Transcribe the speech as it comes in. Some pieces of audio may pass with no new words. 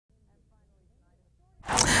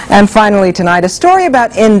And finally tonight, a story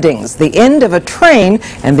about endings, the end of a train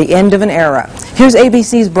and the end of an era. Here's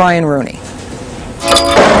ABC's Brian Rooney.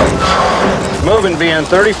 Moving being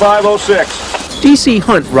 3506. D.C.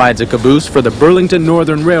 Hunt rides a caboose for the Burlington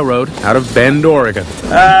Northern Railroad out of Bend, Oregon.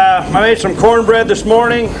 I made some cornbread this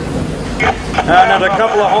morning. And a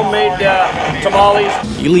couple of homemade tamales.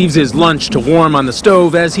 He leaves his lunch to warm on the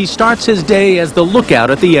stove as he starts his day as the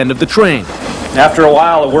lookout at the end of the train. After a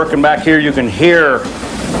while of working back here, you can hear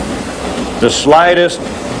the slightest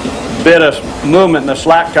bit of movement in the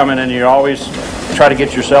slack coming, and you always try to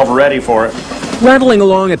get yourself ready for it. Rattling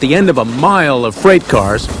along at the end of a mile of freight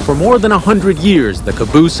cars, for more than 100 years, the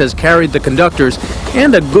caboose has carried the conductors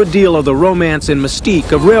and a good deal of the romance and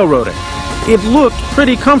mystique of railroading. It looked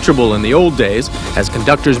pretty comfortable in the old days, as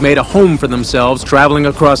conductors made a home for themselves traveling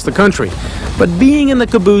across the country. But being in the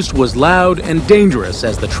caboose was loud and dangerous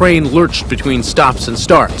as the train lurched between stops and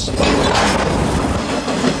starts.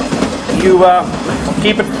 You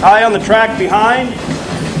keep an eye on the track behind,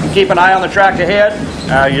 and keep an eye on the track ahead.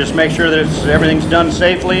 You just make sure that everything's done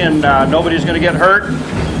safely and nobody's going to get hurt,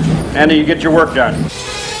 and you get your work done.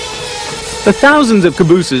 The thousands of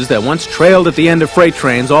cabooses that once trailed at the end of freight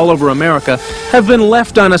trains all over America have been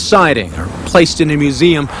left on a siding or placed in a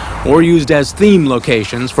museum or used as theme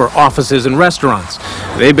locations for offices and restaurants.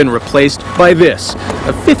 They've been replaced by this,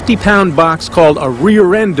 a 50-pound box called a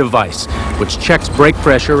rear-end device, which checks brake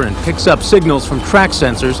pressure and picks up signals from track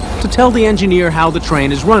sensors to tell the engineer how the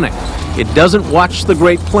train is running. It doesn't watch the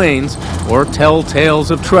Great Plains or tell tales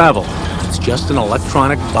of travel. It's just an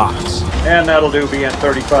electronic box. And that'll do being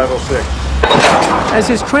 3506. As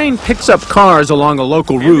his train picks up cars along a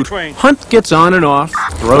local route, Hunt gets on and off,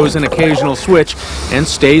 throws an occasional switch, and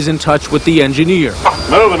stays in touch with the engineer.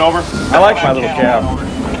 Moving over. I like my little cab.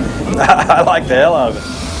 I like the hell out of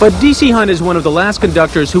it. But D.C. Hunt is one of the last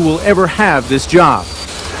conductors who will ever have this job.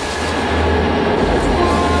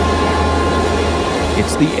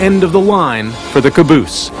 It's the end of the line for the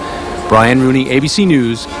caboose. Brian Rooney, ABC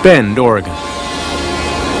News, Bend, Oregon.